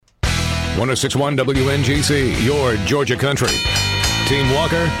1061 WNGC, your Georgia country. Team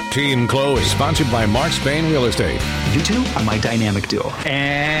Walker, Team Chloe. Sponsored by Mark Spain Real Estate. You two are my dynamic duo.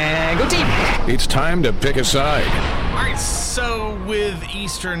 And go team! It's time to pick a side. All right, so with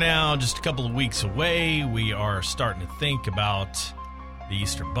Easter now just a couple of weeks away, we are starting to think about the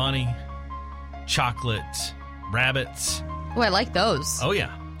Easter Bunny, chocolate rabbits. Oh, I like those. Oh,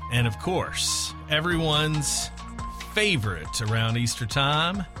 yeah. And, of course, everyone's favorite around Easter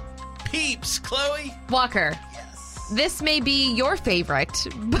time, Peeps, Chloe. Walker. Yes. This may be your favorite,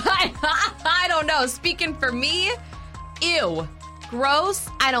 but I don't know. Speaking for me, ew. Gross.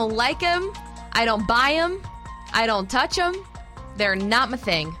 I don't like them. I don't buy them. I don't touch them. They're not my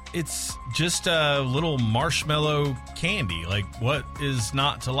thing. It's just a little marshmallow candy. Like, what is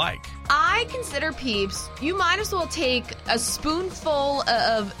not to like? I consider Peeps, you might as well take a spoonful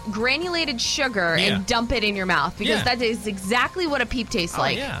of granulated sugar and dump it in your mouth, because that is exactly what a Peep tastes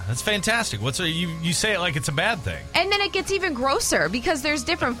like. Yeah, that's fantastic. You say it like it's a bad thing. And then it gets even grosser because there's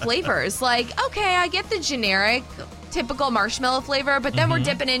different flavors. Like, okay, I get the generic, typical marshmallow flavor, but then we're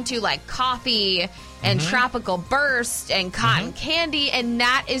dipping into like coffee and tropical burst and cotton candy, and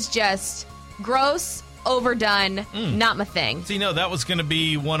that is just gross, overdone, not my thing. So, that was going to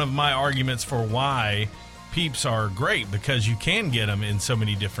be one of my arguments for why Peeps are great, because you can get them in so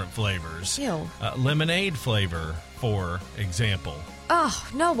many different flavors. Ew. Lemonade flavor, for example. Oh,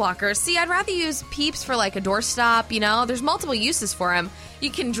 no, Walker. See, I'd rather use Peeps for like a doorstop, There's multiple uses for them. You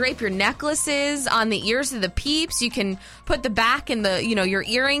can drape your necklaces on the ears of the Peeps. You can put the back and your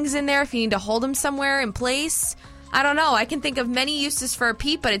earrings in there if you need to hold them somewhere in place. I don't know. I can think of many uses for a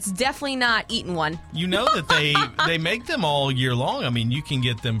Peep, but it's definitely not eating one. You know that they make them all year long. I mean, you can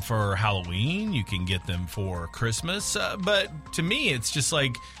get them for Halloween. You can get them for Christmas. But to me, it's just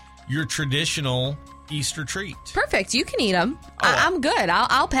like your traditional Easter treat. Perfect. You can eat them. I'm good.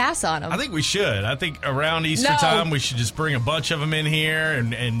 I'll pass on them. I think we should. I think around Easter time, we should just bring a bunch of them in here,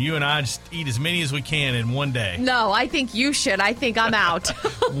 and you and I just eat as many as we can in one day. No, I think you should. I think I'm out.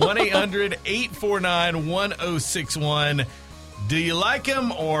 1-800-849-1061. Do you like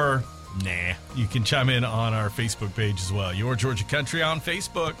them or nah? You can chime in on our Facebook page as well. Your Georgia Country on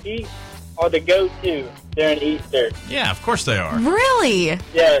Facebook. Peeps are the go-to during Easter. Yeah, of course they are. Really?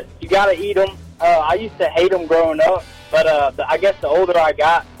 Yeah, you got to eat them. I used to hate them growing up, but I guess the older I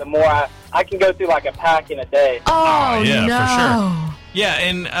got, the more I can go through like a pack in a day. Oh, yeah, no. for sure. Yeah,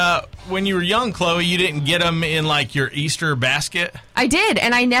 and when you were young, Chloe, you didn't get them in like your Easter basket? I did,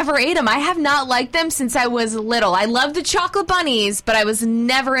 and I never ate them. I have not liked them since I was little. I love the chocolate bunnies, but I was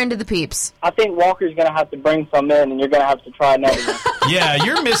never into the Peeps. I think Walker's going to have to bring some in, and you're going to have to try another one. Yeah,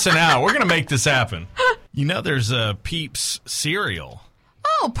 you're missing out. We're going to make this happen. There's a Peeps cereal.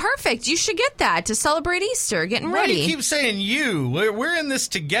 Oh, perfect. You should get that to celebrate Easter. Getting ready. Why do you keep saying you? We're in this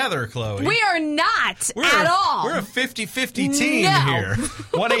together, Chloe. We are not at all. We're a 50-50 team here.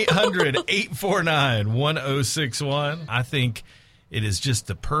 1-800-849-1061. I think it is just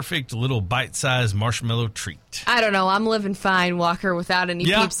the perfect little bite-sized marshmallow treat. I don't know. I'm living fine, Walker, without any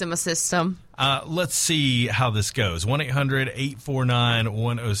Peeps in my system. Let's see how this goes.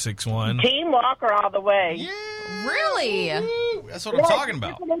 1-800-849-1061. Team Walker all the way. Yeah. Really? That's what I'm talking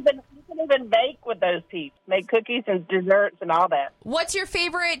about. You can even bake with those Peeps. Make cookies and desserts and all that. What's your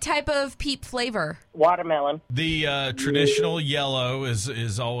favorite type of Peep flavor? Watermelon. The traditional yellow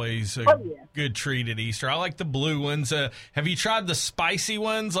is always a good treat at Easter. I like the blue ones. Have you tried the spicy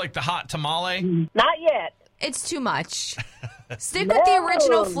ones, like the hot tamale? Not yet. It's too much. Stick with the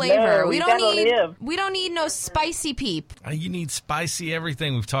original flavor. No, we don't need no spicy Peep. You need spicy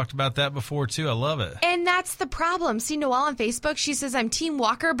everything. We've talked about that before too. I love it. And that's the problem. See Noelle on Facebook, she says I'm Team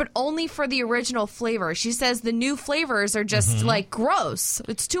Walker, but only for the original flavor. She says the new flavors are just like gross.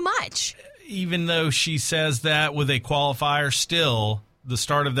 It's too much. Even though she says that with a qualifier, still the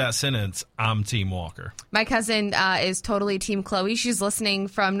start of that sentence, I'm Team Walker. My cousin is totally Team Chloe. She's listening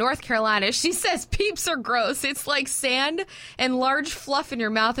from North Carolina. She says Peeps are gross. It's like sand and large fluff in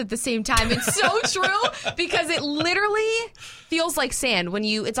your mouth at the same time. It's so true because it literally feels like sand.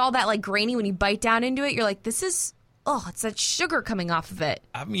 It's all that like grainy when you bite down into it. You're like, it's that sugar coming off of it.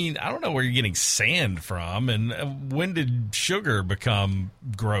 I mean, I don't know where you're getting sand from, and when did sugar become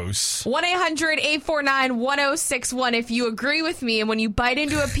gross? 1-800-849-1061 if you agree with me, and when you bite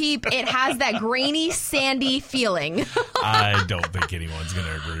into a Peep, it has that grainy, sandy feeling. I don't think anyone's going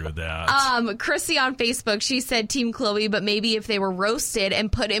to agree with that. Chrissy on Facebook, she said Team Chloe, but maybe if they were roasted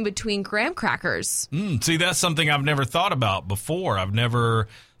and put in between graham crackers. See, that's something I've never thought about before. I've never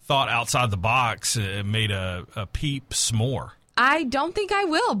thought outside the box and made a Peep s'more. I don't think I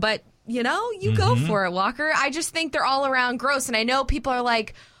will, but you go for it, Walker. I just think they're all around gross, and I know people are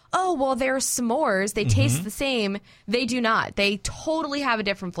like, oh, well, they're s'mores. They taste the same. They do not. They totally have a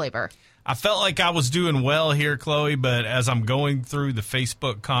different flavor. I felt like I was doing well here, Chloe, but as I'm going through the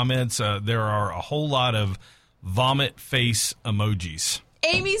Facebook comments, there are a whole lot of vomit face emojis.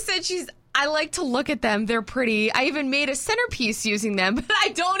 Amy said I like to look at them. They're pretty. I even made a centerpiece using them, but I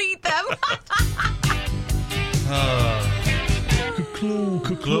don't eat them.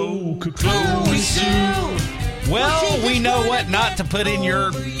 Chloe Sue. Well, we know what not to put in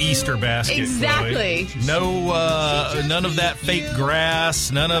your Easter basket, Exactly. Chloe. No, none of that fake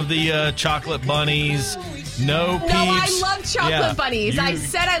grass, none of the chocolate bunnies, no Peeps. No, I love chocolate bunnies. I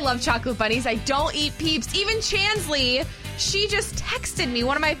said I love chocolate bunnies. I don't eat Peeps. Even Chansley, she just texted me.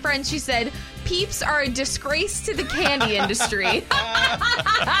 One of my friends, she said, Peeps are a disgrace to the candy industry.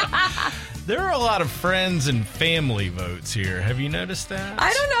 There are a lot of friends and family votes here. Have you noticed that?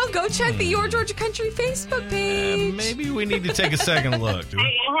 I don't know. Go check the Your Georgia Country Facebook page. Maybe we need to take a second look. Hey,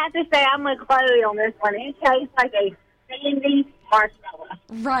 I have to say I'm with Chloe on this one. It tastes like a sandy marshmallow.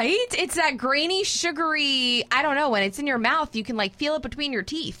 Right? It's that grainy, sugary, I don't know, when it's in your mouth, you can like feel it between your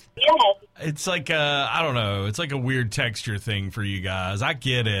teeth. Yes. It's like I don't know. It's like a weird texture thing for you guys. I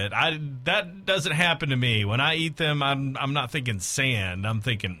get it. That doesn't happen to me. When I eat them, I'm not thinking sand. I'm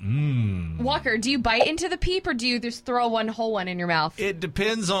thinking, Walker, do you bite into the Peep or do you just throw one whole one in your mouth? It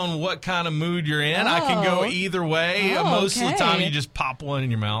depends on what kind of mood you're in. I can go either way. Oh, Most of the time, okay. you just pop one in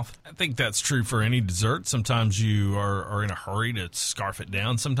your mouth. I think that's true for any dessert. Sometimes you are in a hurry to scarf it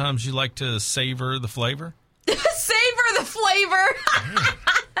down. Sometimes you like to savor the flavor. Savor the flavor.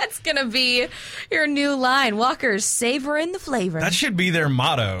 That's going to be your new line. Walker's savoring the flavor. That should be their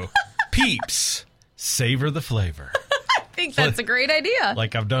motto. Peeps, savor the flavor. I think that's a great idea.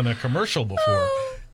 Like I've done a commercial before.